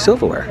rusty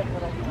silverware.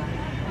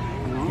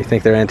 You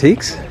think they're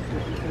antiques?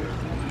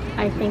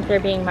 I think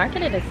they're being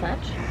marketed as such.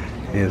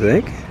 You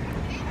think?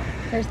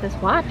 There's this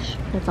watch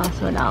that's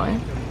also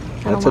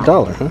 $1. That's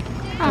 $1, huh?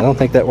 I don't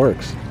think that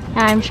works.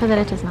 Yeah, I'm sure that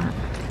it does not.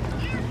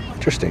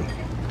 Interesting.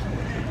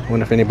 I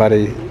wonder if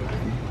anybody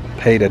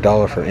paid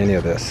 $1 for any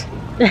of this.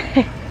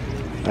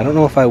 I don't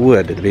know if I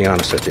would, to be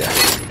honest with you.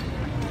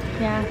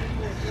 Yeah.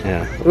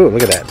 Yeah. Ooh,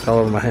 look at that. It's all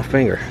over my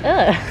finger.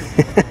 Ugh.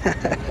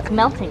 It's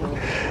melting.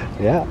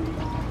 Yeah.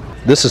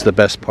 This is the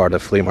best part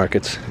of flea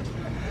markets.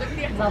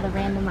 There's all the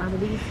random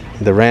oddities.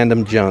 The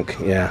random junk,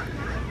 yeah.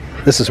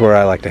 This is where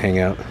I like to hang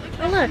out.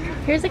 Oh look,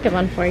 here's a good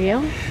one for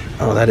you.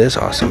 Oh, that is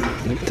awesome.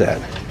 Look at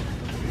that.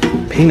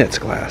 Peanuts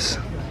glass.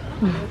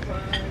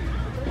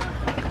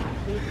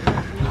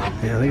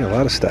 Yeah, they got a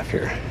lot of stuff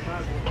here.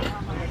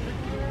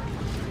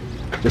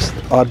 Just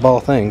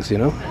oddball things, you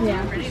know?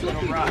 Yeah.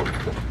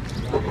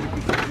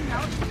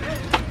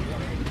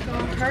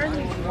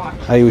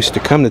 I used to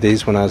come to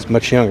these when I was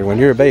much younger, when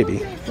you were a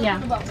baby. Yeah.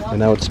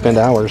 And I would spend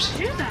hours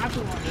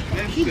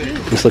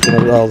just looking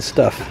at all the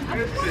stuff.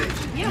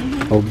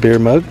 Old beer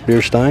mug,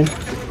 beer stein.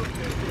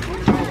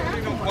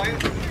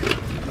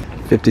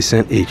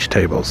 50-cent each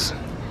tables.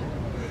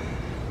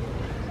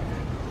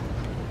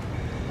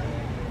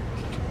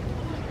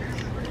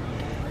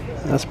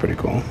 That's pretty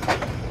cool.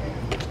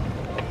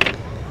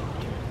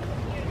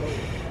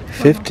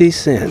 50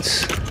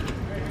 cents.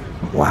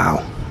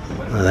 Wow.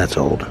 Oh, that's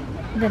old.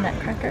 The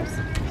nutcrackers.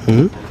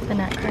 Hmm? The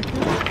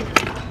nutcrackers.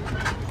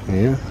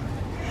 Yeah.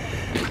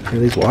 Look at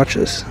these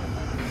watches.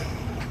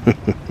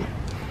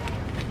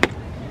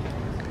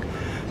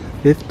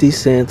 50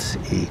 cents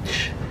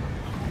each.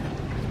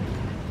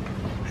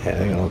 Yeah,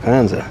 they got all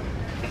kinds of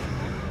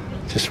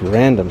just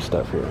random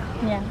stuff here.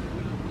 Yeah.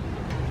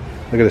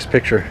 Look at this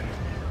picture.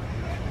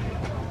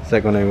 Is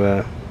that going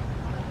to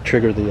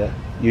trigger the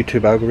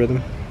YouTube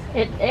algorithm?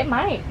 It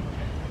might.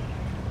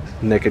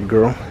 Naked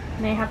girl.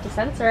 May have to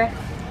censor it.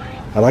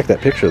 I like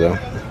that picture though.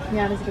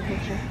 Yeah, it is a good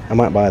picture. I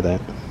might buy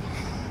that.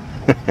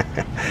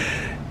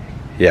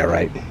 Yeah,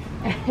 right.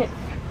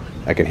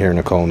 I can hear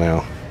Nicole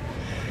now.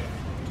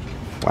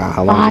 Wow,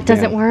 how long Oh, has it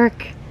doesn't been?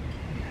 work.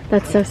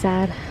 That's so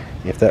sad.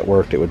 If that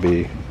worked, it would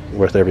be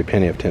worth every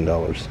penny of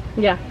 $10.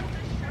 Yeah.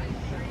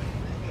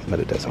 But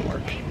it doesn't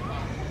work.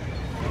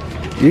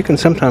 You can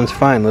sometimes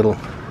find little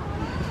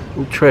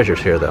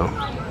treasures here though.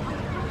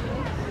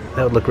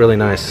 That would look really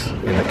nice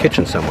in the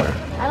kitchen somewhere.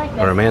 I like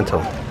Or a this.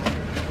 mantle.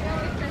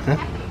 Huh?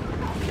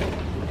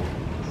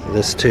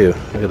 This too.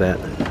 Look at that.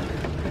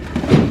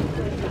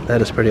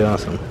 That is pretty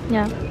awesome.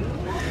 Yeah.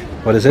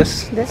 What is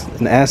this? This?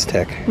 An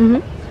Aztec.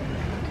 Mm-hmm.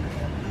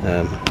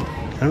 I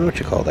don't know what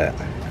you call that.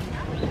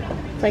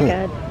 It's like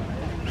a...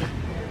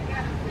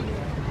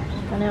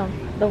 I don't know.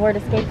 The word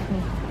escapes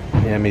me.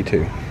 Yeah, me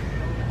too.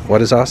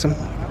 What is awesome?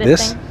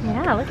 This? Thing.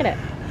 Yeah, look at it.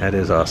 That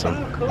is awesome.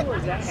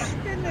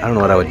 I don't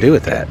know what I would do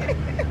with that.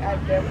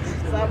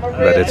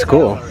 But it's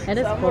cool. It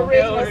is cool.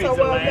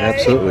 It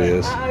absolutely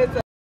is.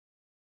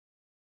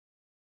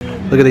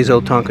 Look at these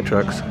old Tonka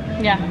trucks.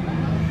 Yeah.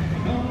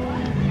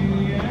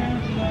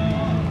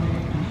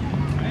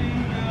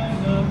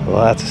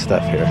 Lots of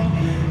stuff here.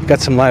 Got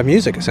some live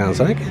music, it sounds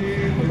like.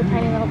 There's a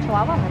tiny little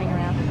chihuahua running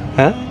around.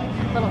 Huh?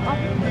 Little, oh,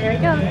 there he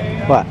goes.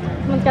 What?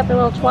 Someone's got the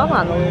little chihuahua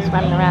on the loose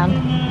running around.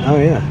 Oh,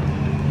 yeah.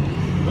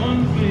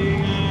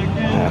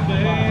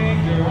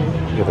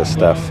 Yeah. Look at this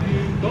stuff.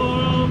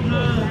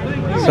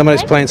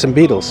 Somebody's playing some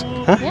Beatles.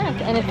 Huh? Yeah,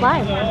 and it's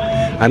live.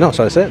 I know,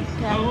 so I said.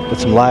 Yeah. Got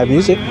some live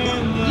music. You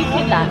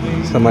keep that.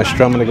 Somebody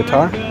strumming the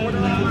guitar.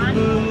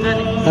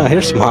 Oh,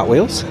 here's some Hot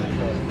Wheels.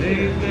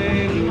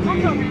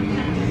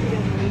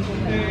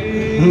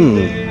 I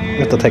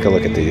have to take a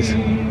look at these.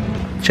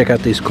 Check out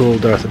these cool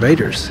Darth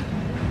Vaders.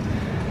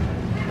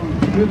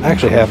 I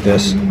actually have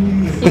this.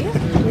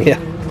 Yeah.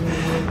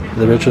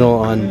 The original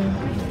on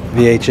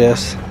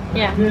VHS.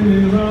 Yeah.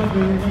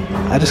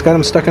 I just got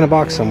them stuck in a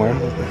box somewhere.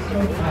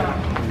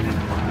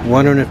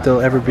 Wondering if they'll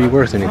ever be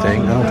worth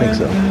anything. I don't think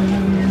so.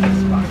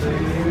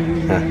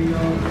 Huh.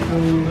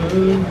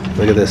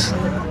 Look at this.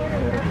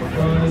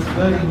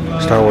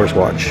 Star Wars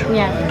watch.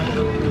 Yeah.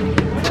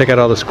 Check out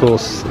all this cool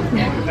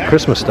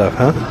Christmas stuff,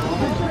 huh?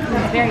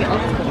 It's very old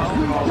school.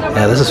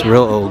 Yeah, this is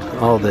real old.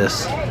 All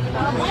this.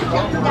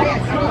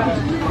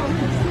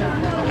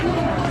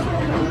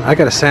 I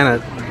got a Santa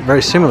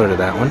very similar to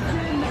that one.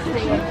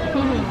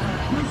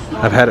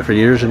 I've had it for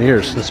years and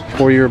years, since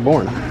before you were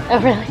born. Oh,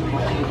 really?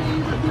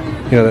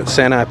 You know that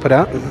Santa I put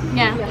out?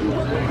 Yeah.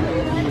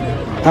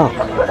 Oh,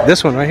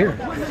 this one right here.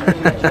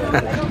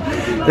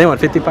 They want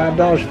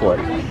 $55 for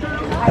it.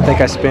 I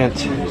think I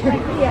spent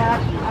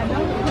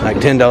like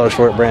 $10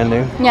 for it brand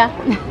new. Yeah.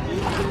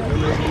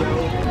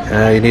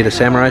 You need a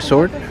samurai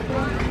sword?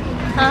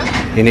 Huh?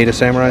 You need a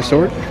samurai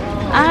sword?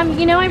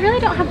 You know, I really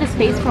don't have the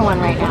space for one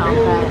right now.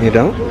 But, You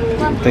don't?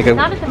 well, Think of-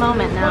 not at the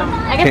moment, no.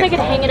 I guess I Can't- could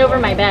hang it over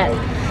my bed.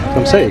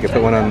 I'm saying you could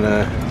put one on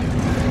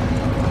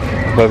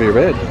above your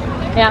bed.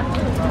 Yeah.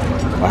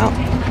 Wow.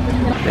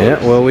 Yeah,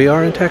 well, we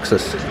are in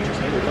Texas.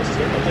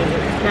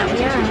 That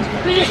we are.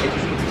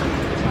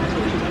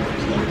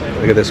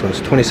 Look at this one.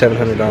 It's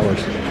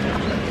 $2,700.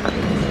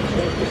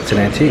 It's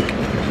an antique,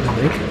 I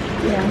think.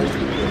 Yeah.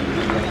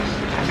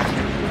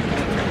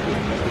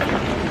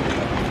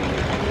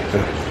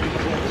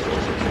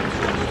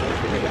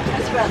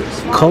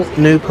 Colt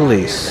New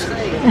Police.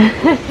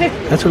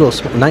 That's a little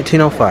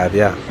 1905,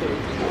 yeah.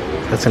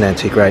 That's an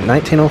antique, right?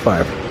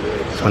 1905.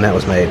 That's when that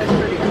was made.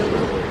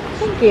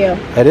 Thank you.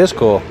 That is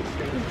cool.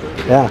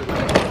 Yeah.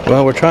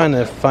 Well, we're trying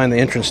to find the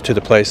entrance to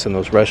the place in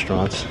those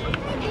restaurants.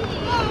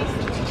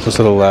 Those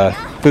little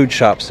food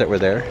shops that were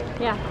there.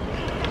 Yeah.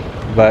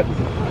 But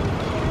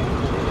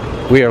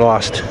we are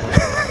lost.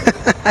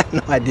 I have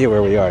no idea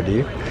where we are, do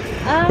you?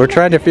 We're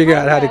trying to figure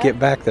out how to get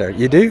back there.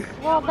 You do?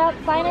 Well, that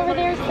sign over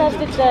there says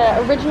that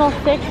the original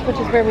 6, which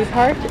is where we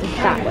parked, is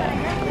that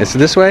way. It's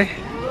this way?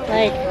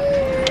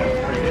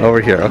 Like,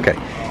 Over here, okay.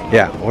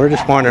 Yeah, we're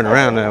just wandering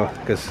around now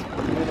because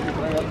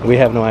we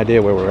have no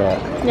idea where we're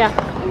at. yeah.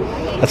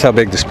 That's how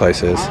big this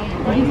place is.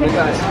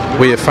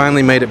 We have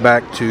finally made it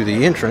back to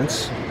the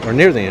entrance, or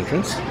near the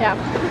entrance. Yeah.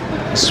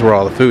 This is where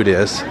all the food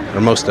is,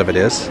 or most of it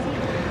is.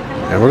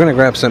 And we're gonna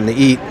grab something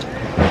to eat,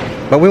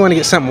 but we want to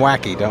get something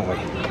wacky, don't we?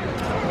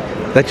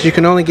 That you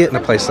can only get in a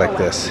place like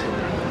this.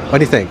 What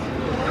do you think?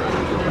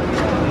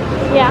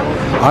 Yeah.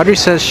 Audrey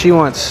says she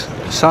wants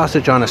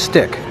sausage on a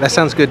stick. That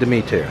sounds good to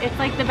me too. It's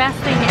like the best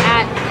thing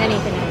at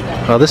anything like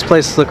that. Well, this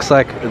place looks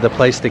like the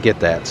place to get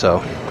that,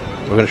 so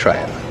we're gonna try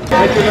it.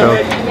 So,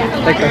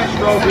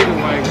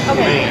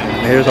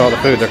 here's all the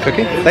food they're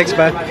cooking. Thanks,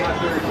 bud.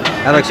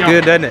 That looks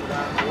good, doesn't it?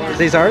 Is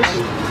these ours?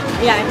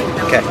 Yeah, I think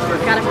so. Okay.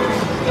 Got it.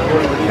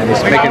 And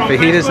he's making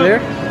fajitas there.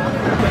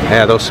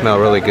 Yeah, those smell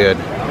really good.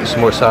 Some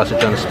more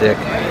sausage on a stick.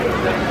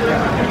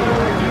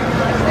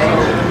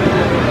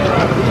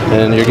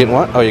 And you're getting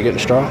what? Oh, you're getting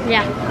straw?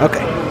 Yeah.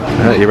 Okay.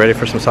 You ready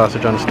for some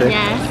sausage on a stick?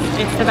 Yes,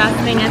 it's the best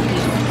thing at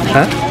these.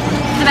 Huh?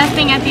 It's the best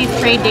thing at these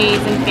trade days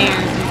and fairs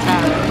and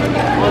stuff.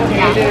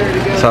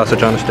 Yeah.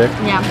 Sausage on a stick?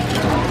 Yeah.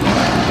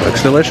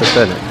 Looks delicious,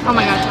 doesn't it? Oh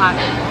my god, it's hot.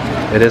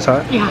 It is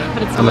hot? Yeah,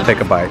 but it's I'm gonna delicious.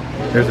 take a bite.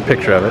 There's a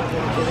picture of it.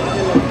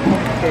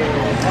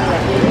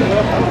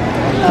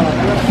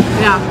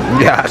 Yeah.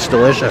 Yeah, it's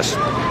delicious.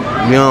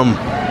 Yum.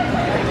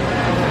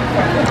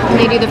 When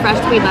they do the fresh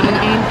squeezed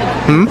lemonade.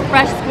 Hmm?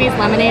 Fresh squeezed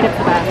lemonade, it's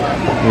the best.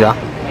 Yeah.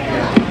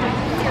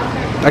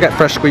 I got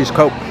fresh squeezed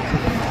Coke.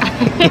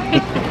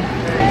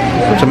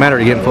 What's the matter? Are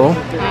you getting full?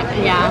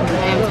 Yeah,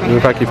 I am. You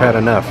look like you've had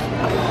enough.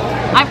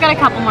 I've got a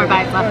couple more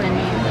bites left in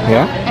me.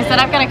 Yeah? I said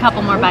I've got a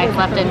couple more bites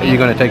left in Are me. you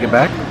going to take it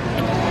back?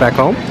 Back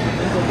home?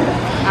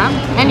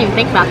 I didn't even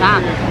think about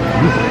that.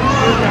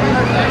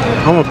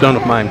 Almost done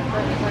with mine.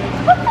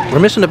 We're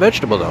missing a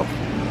vegetable though.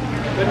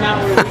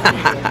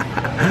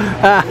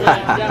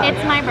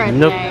 It's my birthday.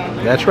 Nope.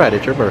 That's right,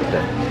 it's your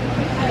birthday.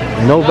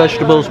 No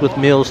vegetables with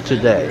meals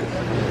today.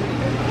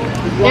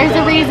 There's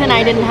a reason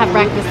I didn't have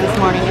breakfast this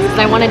morning. It's because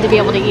I wanted to be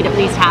able to eat at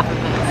least half of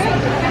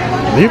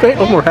this. You ate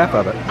over half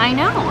of it. I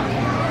know.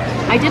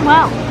 I did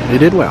well. You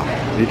did well.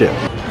 You did.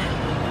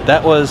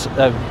 That was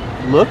a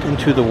look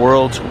into the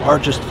world's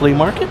largest flea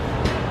market.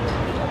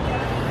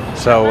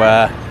 So,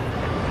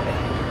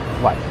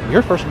 what?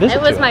 Your first visit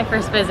It was to my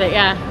first visit,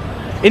 yeah.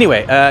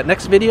 Anyway,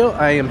 next video,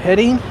 I am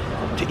heading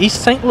to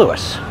East St.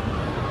 Louis.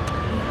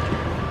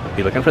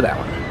 Be looking for that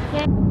one.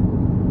 Yeah.